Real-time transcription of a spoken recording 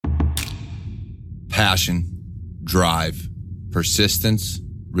Passion, drive, persistence,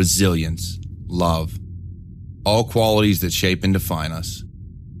 resilience, love. All qualities that shape and define us.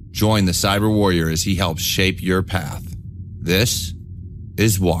 Join the Cyber Warrior as he helps shape your path. This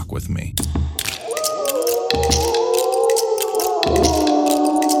is Walk With Me.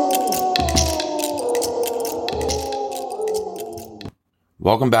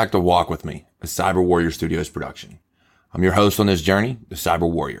 Welcome back to Walk With Me, a Cyber Warrior Studios production. I'm your host on this journey, the Cyber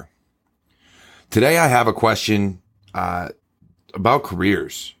Warrior. Today I have a question about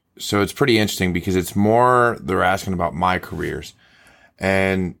careers. So it's pretty interesting because it's more, they're asking about my careers.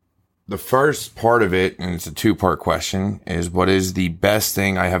 And the first part of it, and it's a two-part question, is what is the best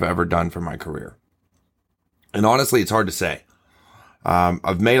thing I have ever done for my career? And honestly, it's hard to say.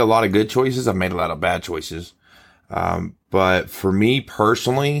 I've made a lot of good choices. I've made a lot of bad choices. But for me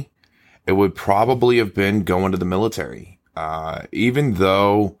personally, it would probably have been going to the military. Even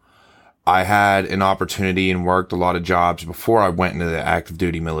though I had an opportunity and worked a lot of jobs before I went into the active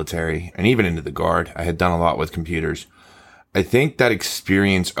duty military and even into the Guard, I had done a lot with computers. I think that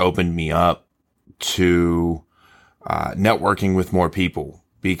experience opened me up to networking with more people,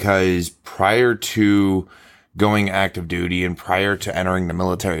 because prior to going active duty and prior to entering the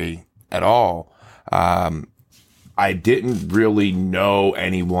military at all, I didn't really know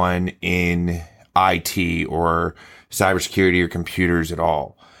anyone in IT or cybersecurity or computers at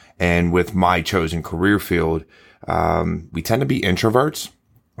all. And with my chosen career field, we tend to be introverts.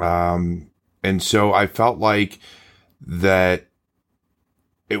 And so I felt like that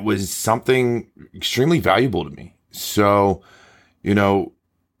it was something extremely valuable to me. So, you know,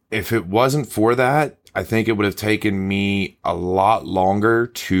 if it wasn't for that, I think it would have taken me a lot longer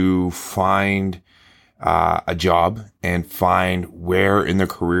to find a job and find where in the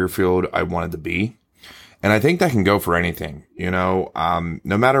career field I wanted to be. And I think that can go for anything, you know,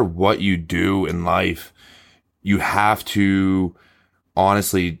 no matter what you do in life, you have to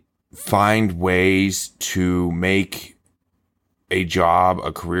honestly find ways to make a job,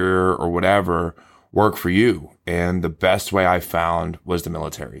 a career, or whatever work for you. And the best way I found was the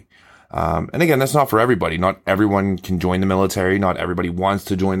military. And again, that's not for everybody. Not everyone can join the military. Not everybody wants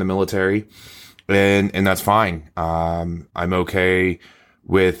to join the military. And that's fine. I'm okay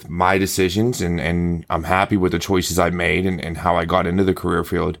with my decisions and I'm happy with the choices I made and how I got into the career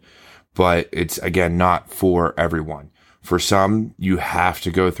field. But it's, again, not for everyone. For some, you have to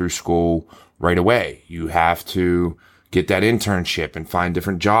go through school right away. You have to get that internship and find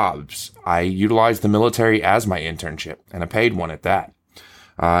different jobs. I utilized the military as my internship, and a paid one at that.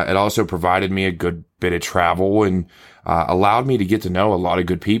 It also provided me a good bit of travel and allowed me to get to know a lot of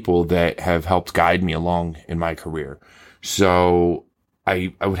good people that have helped guide me along in my career. So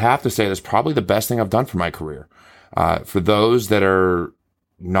I would have to say that's probably the best thing I've done for my career. For those that are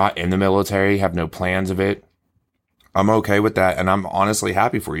not in the military, have no plans of it, I'm okay with that. And I'm honestly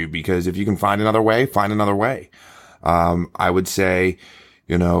happy for you, because if you can find another way, find another way. I would say,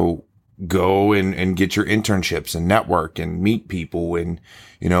 you know, go and get your internships and network and meet people. And,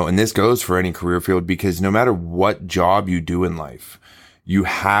 you know, and this goes for any career field, because no matter what job you do in life, you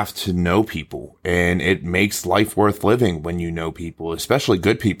have to know people, and it makes life worth living when you know people, especially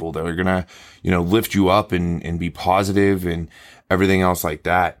good people that are going to, you know, lift you up and be positive and everything else like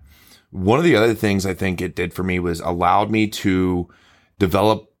that. One of the other things I think it did for me was allowed me to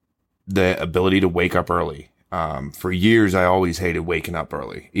develop the ability to wake up early. For years, I always hated waking up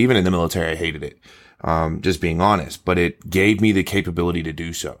early. Even in the military, I hated it. Just being honest, but it gave me the capability to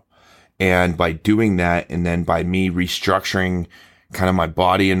do so. And by doing that, and then by me restructuring kind of my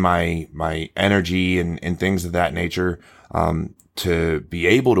body and my energy and things of that nature, to be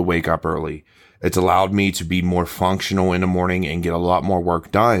able to wake up early, it's allowed me to be more functional in the morning and get a lot more work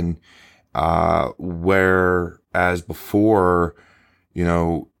done. Whereas before, you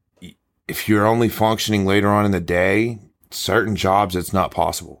know, if you're only functioning later on in the day, certain jobs, it's not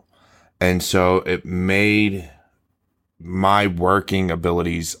possible. And so it made my working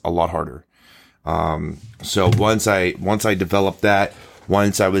abilities a lot harder. So once I developed that,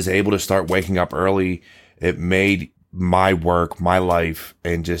 once I was able to start waking up early, it made my work, my life,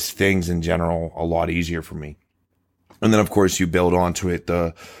 and just things in general a lot easier for me. And then of course you build onto it,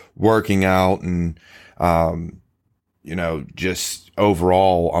 the working out and, you know, just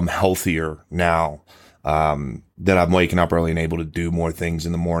overall, I'm healthier now, that I'm waking up early and able to do more things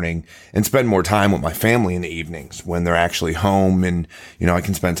in the morning and spend more time with my family in the evenings when they're actually home, and, you know, I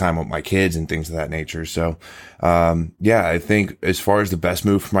can spend time with my kids and things of that nature. So, yeah, I think as far as the best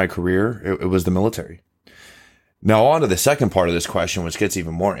move for my career, it was the military. Now on to the second part of this question, which gets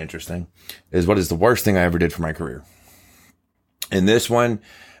even more interesting, is what is the worst thing I ever did for my career? And this one,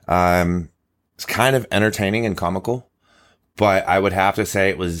 It's kind of entertaining and comical, but I would have to say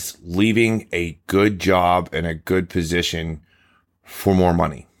it was leaving a good job and a good position for more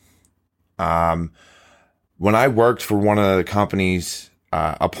money. When I worked for one of the companies,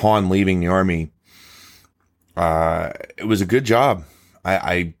 upon leaving the Army, it was a good job.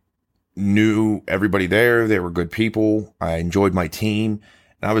 I knew everybody there. They were good people. I enjoyed my team,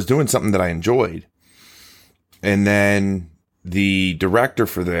 and I was doing something that I enjoyed. And then the director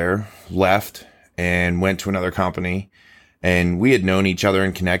for there left and went to another company, and we had known each other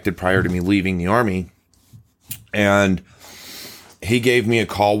and connected prior to me leaving the Army. And he gave me a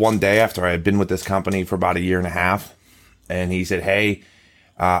call one day after I had been with this company for about a year and a half. And he said, "Hey,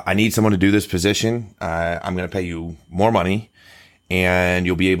 I need someone to do this position. I'm going to pay you more money, and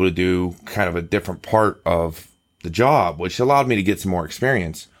you'll be able to do kind of a different part of the job," which allowed me to get some more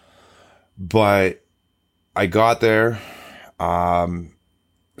experience. But I got there.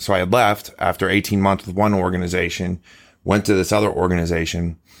 So I had left after 18 months with one organization, went to this other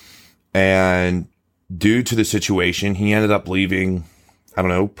organization, and due to the situation, he ended up leaving, I don't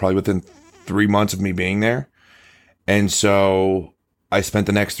know, probably within 3 months of me being there. And so I spent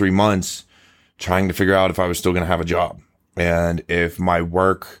the next 3 months trying to figure out if I was still going to have a job and if my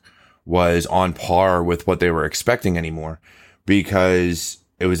work was on par with what they were expecting anymore, because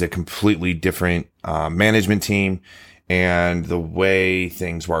it was a completely different management team, and the way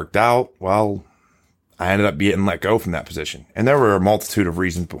things worked out, well, I ended up getting let go from that position. And there were a multitude of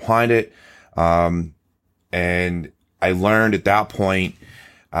reasons behind it. And I learned at that point,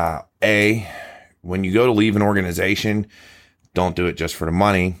 when you go to leave an organization, don't do it just for the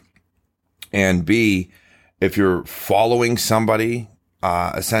money. And B, if you're following somebody,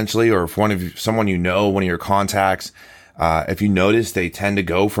 essentially, or if someone you know, one of your contacts, if you notice they tend to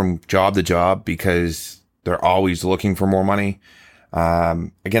go from job to job because they're always looking for more money.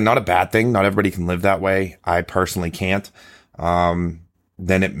 Again, not a bad thing. Not everybody can live that way. I personally can't.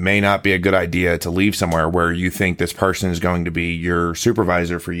 Then it may not be a good idea to leave somewhere where you think this person is going to be your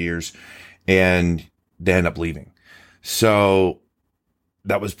supervisor for years, and they end up leaving. So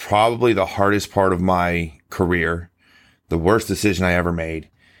that was probably the hardest part of my career, the worst decision I ever made.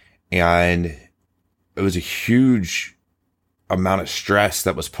 And it was a huge amount of stress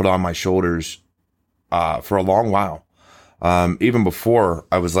that was put on my shoulders, for a long while. Even before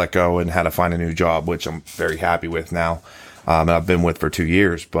I was let go and had to find a new job, which I'm very happy with now. And I've been with for 2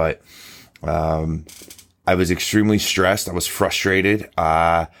 years, but, I was extremely stressed. I was frustrated.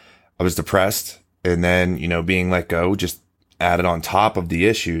 I was depressed, and then, being let go just added on top of the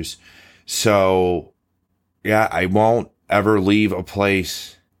issues. So yeah, I won't ever leave a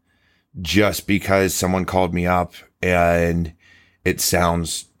place just because someone called me up and it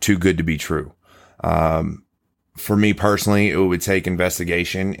sounds too good to be true. For me personally, it would take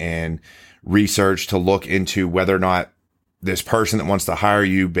investigation and research to look into whether or not this person that wants to hire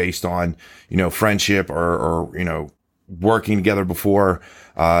you based on, friendship or working together before,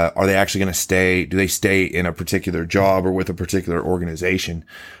 are they actually going to stay? Do they stay in a particular job or with a particular organization?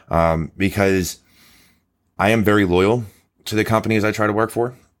 Because I am very loyal to the companies I try to work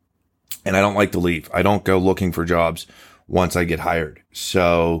for, and I don't like to leave. I don't go looking for jobs once I get hired.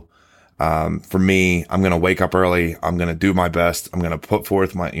 So, for me, I'm going to wake up early. I'm going to do my best. I'm going to put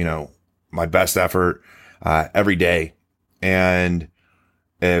forth my best effort, every day. And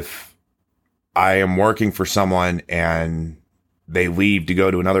if I am working for someone and they leave to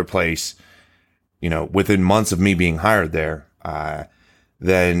go to another place, within months of me being hired there,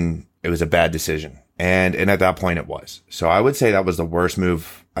 then it was a bad decision. And at that point it was. So I would say that was the worst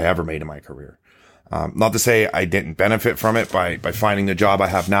move I ever made in my career. Not to say I didn't benefit from it by finding the job I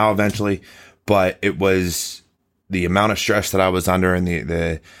have now eventually, but it was the amount of stress that I was under and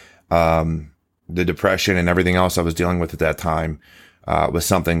the depression and everything else I was dealing with at that time, was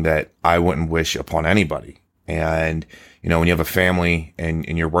something that I wouldn't wish upon anybody. And, when you have a family and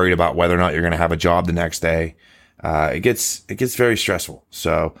you're worried about whether or not you're going to have a job the next day, it gets very stressful.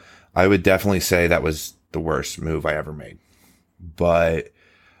 So I would definitely say that was the worst move I ever made. But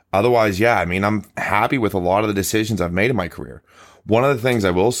otherwise, yeah, I'm happy with a lot of the decisions I've made in my career. One of the things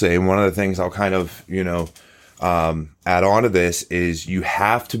I will say, and one of the things I'll kind of, add on to this is you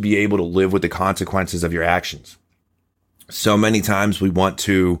have to be able to live with the consequences of your actions. So many times we want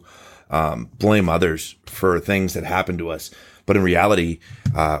to, blame others for things that happen to us. But in reality,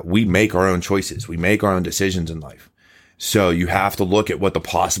 we make our own choices. We make our own decisions in life. So you have to look at what the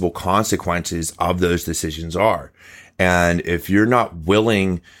possible consequences of those decisions are. And if you're not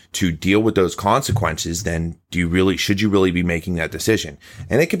willing to deal with those consequences, then should you really be making that decision?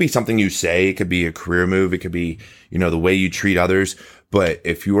 And it could be something you say, it could be a career move, it could be, the way you treat others. But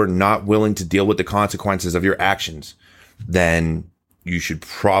if you are not willing to deal with the consequences of your actions, then you should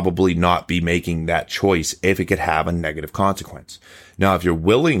probably not be making that choice if it could have a negative consequence. Now, if you're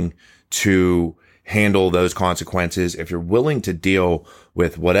willing to handle those consequences, if you're willing to deal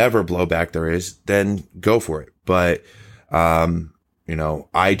with whatever blowback there is, then go for it. But,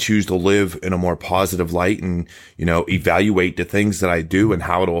 I choose to live in a more positive light and, evaluate the things that I do and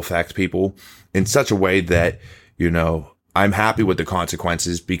how it'll affect people in such a way that, I'm happy with the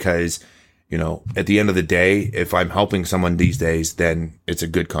consequences because, at the end of the day, if I'm helping someone these days, then it's a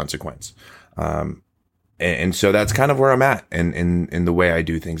good consequence. And so that's kind of where I'm at in the way I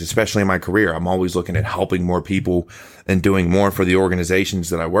do things, especially in my career. I'm always looking at helping more people and doing more for the organizations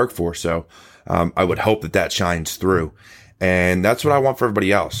that I work for. So, I would hope that shines through. And that's what I want for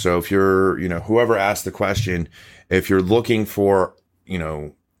everybody else. So if you're, whoever asked the question, if you're looking for,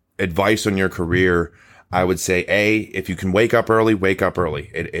 advice on your career, I would say, if you can wake up early, wake up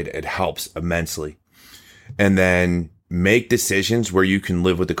early. It helps immensely. And then make decisions where you can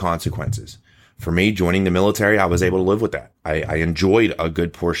live with the consequences. For me, joining the military, I was able to live with that. I enjoyed a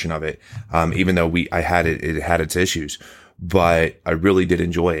good portion of it, even though it had its issues. But I really did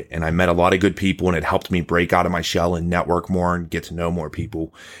enjoy it. And I met a lot of good people, and it helped me break out of my shell and network more and get to know more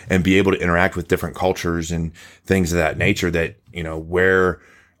people and be able to interact with different cultures and things of that nature that, where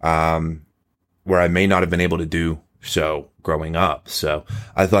I may not have been able to do so growing up. So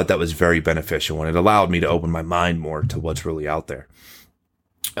I thought that was very beneficial, and it allowed me to open my mind more to what's really out there.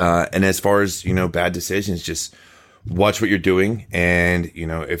 And as far as, bad decisions, just watch what you're doing. And,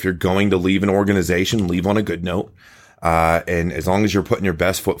 if you're going to leave an organization, leave on a good note. And as long as you're putting your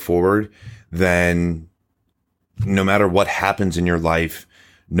best foot forward, then no matter what happens in your life,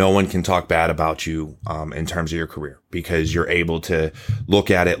 no one can talk bad about you, in terms of your career, because you're able to look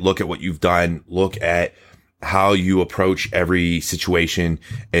at what you've done, look at how you approach every situation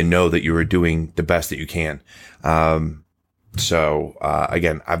and know that you are doing the best that you can. So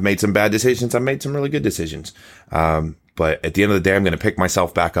again, I've made some bad decisions. I've made some really good decisions. But at the end of the day, I'm going to pick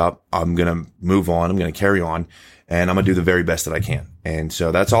myself back up. I'm going to move on. I'm going to carry on, and I'm going to do the very best that I can. And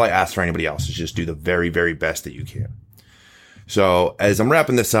so that's all I ask for anybody else, is just do the very, very best that you can. So as I'm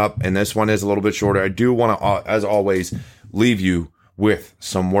wrapping this up, and this one is a little bit shorter, I do want to, as always, leave you with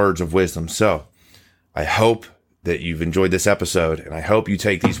some words of wisdom. So I hope that you've enjoyed this episode, and I hope you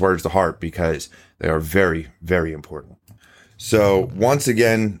take these words to heart, because they are very, very important. So once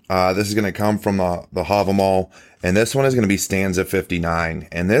again, this is going to come from the Havamal, and this one is going to be stanza 59.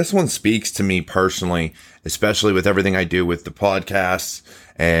 And this one speaks to me personally, especially with everything I do with the podcasts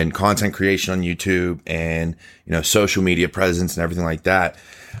and content creation on YouTube and, social media presence and everything like that.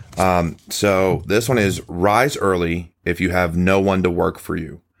 So this one is: rise early if you have no one to work for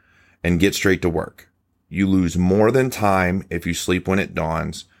you, and get straight to work. You lose more than time if you sleep when it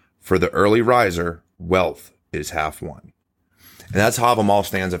dawns. For the early riser, wealth is half won. And that's Havamal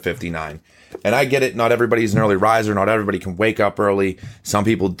stanza 59. And I get it. Not everybody's an early riser. Not everybody can wake up early. Some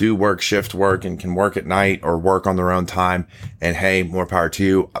people do work shift work and can work at night or work on their own time. And hey, more power to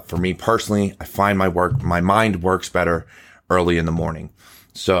you. For me personally, I find my mind works better early in the morning.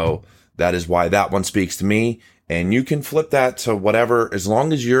 So that is why that one speaks to me. And you can flip that to whatever, as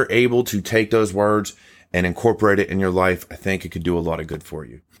long as you're able to take those words and incorporate it in your life. I think it could do a lot of good for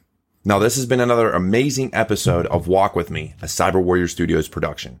you. Now, this has been another amazing episode of Walk With Me, a Cyber Warrior Studios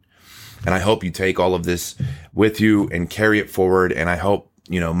production. And I hope you take all of this with you and carry it forward. And I hope,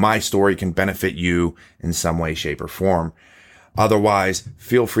 my story can benefit you in some way, shape, or form. Otherwise,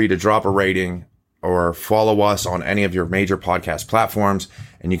 feel free to drop a rating or follow us on any of your major podcast platforms.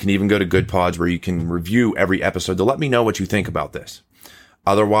 And you can even go to Good Pods, where you can review every episode to let me know what you think about this.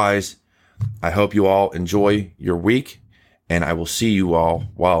 Otherwise, I hope you all enjoy your week, and I will see you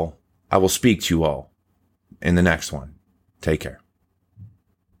all, I will speak to you all in the next one. Take care.